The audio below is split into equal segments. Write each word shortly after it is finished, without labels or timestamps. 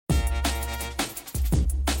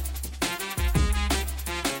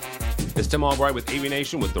It's Tim Albright with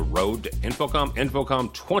Aviation with the Road to InfoComm.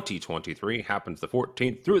 InfoComm 2023 happens the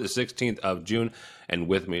 14th through the 16th of June. And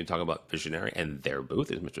with me to talk about Visionary and their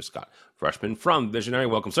booth is Mr. Scott Freshman from Visionary.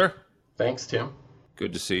 Welcome, sir. Thanks, Tim.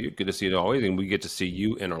 Good to see you. Good to see you always. And we get to see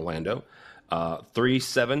you in Orlando.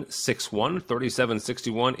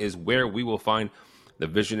 3761 is where we will find the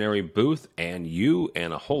Visionary booth and you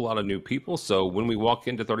and a whole lot of new people. So when we walk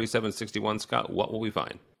into 3761, Scott, what will we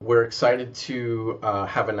find? We're excited to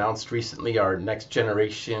have announced recently our next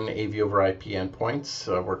generation AV over IP endpoints.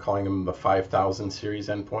 We're calling them the 5000 series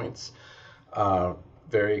endpoints.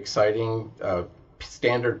 Very exciting.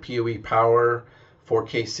 Standard PoE power,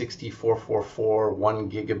 4K 60, 444, 1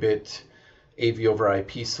 gigabit AV over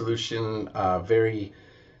IP solution, very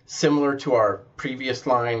similar to our previous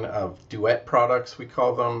line of Duet products, we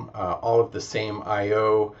call them. All of the same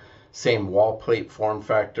I/O, same wall plate form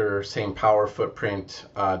factor, same power footprint,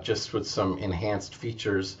 just with some enhanced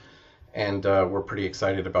features, and we're pretty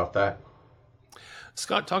excited about that.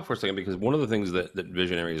 Scott, talk for a second, because one of the things that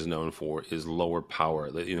Visionary is known for is lower power.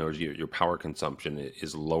 Your power consumption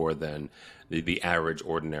is lower than the average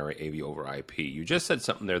ordinary AV over IP. You just said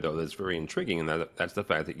something there, though, that's very intriguing, and that's the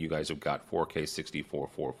fact that you guys have got 4K 60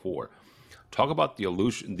 444. Talk about the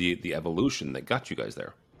evolution that got you guys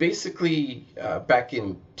there. Basically, back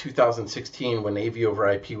in 2016, when AV over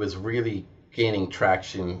IP was really gaining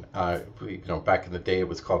traction, back in the day it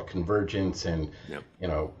was called convergence, and yep.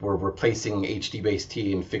 We're replacing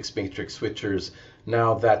HD-based-T and fixed matrix switchers.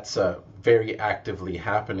 Now that's very actively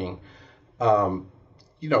happening. To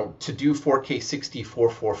do 4K 60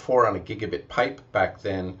 444 on a gigabit pipe back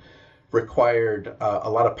then required a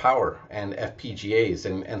lot of power and FPGAs,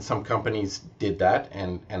 and some companies did that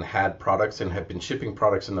and had products and have been shipping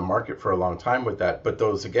products in the market for a long time with that, but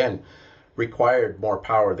those again required more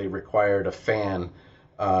power. They required a fan.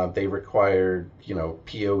 They required,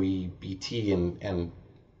 PoE, BT, and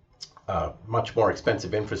much more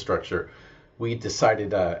expensive infrastructure. We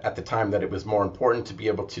decided at the time that it was more important to be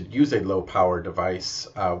able to use a low power device,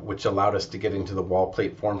 which allowed us to get into the wall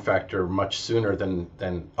plate form factor much sooner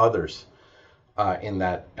than others in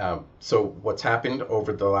that. So what's happened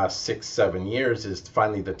over the last 6-7 years is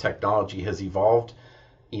finally the technology has evolved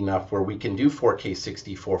enough where we can do 4K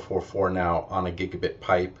 60 444 now on a gigabit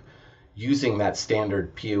pipe using that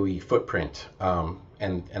standard PoE footprint,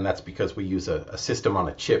 and that's because we use a system on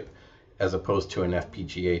a chip as opposed to an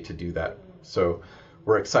FPGA to do that. So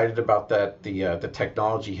we're excited about that. The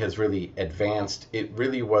technology has really advanced. It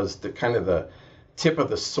really was the kind of the tip of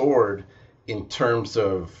the sword in terms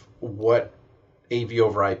of what AV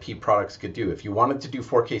over IP products could do. If you wanted to do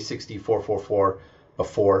 4K 60 444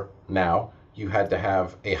 before now, you had to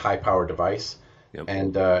have a high power device. Yep.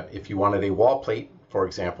 And if you wanted a wall plate, for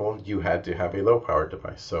example, you had to have a low power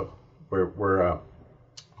device. So we're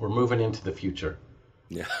moving into the future.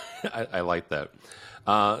 Yeah, I like that.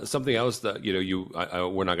 Something else that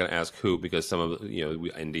we're not going to ask who, because some of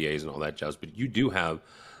NDAs and all that jazz, but you do have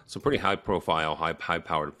some pretty high profile, high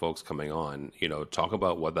powered folks coming on. Talk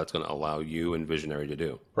about what that's going to allow you and Visionary to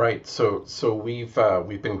do. Right. So we've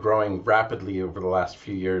been growing rapidly over the last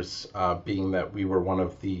few years, being that we were one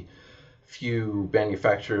of the few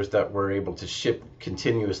manufacturers that were able to ship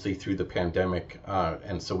continuously through the pandemic,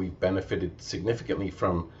 and so we've benefited significantly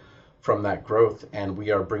from that growth, and we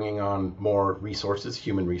are bringing on more resources,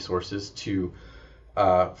 human resources, to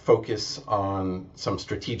focus on some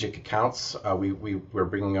strategic accounts. We're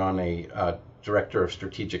bringing on a director of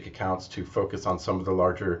strategic accounts to focus on some of the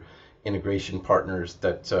larger integration partners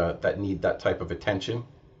that need that type of attention.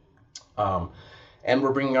 And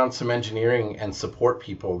we're bringing on some engineering and support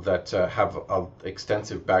people that have an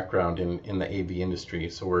extensive background in the AV industry.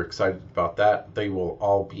 So we're excited about that. They will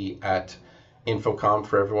all be at InfoComm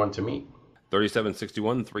for everyone to meet.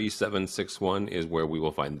 3761 is where we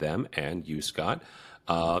will find them and you, Scott.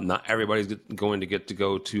 Not everybody's going to get to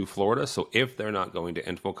go to Florida, so if they're not going to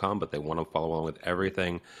InfoComm, but they want to follow along with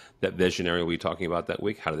everything that Visionary will be talking about that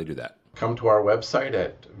week, how do they do that? Come to our website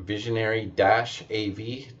at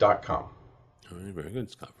visionary-av.com. All right, very good.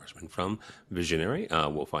 Scott Freshman from Visionary.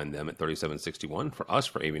 We'll find them at 3761. For us,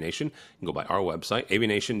 for Aviation, you can go by our website,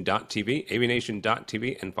 aviation.tv,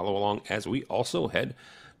 and follow along as we also head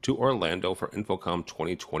to Orlando for InfoComm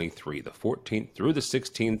 2023, the 14th through the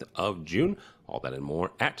 16th of June. All that and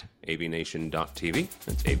more at aviation.tv.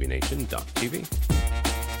 That's aviation.tv.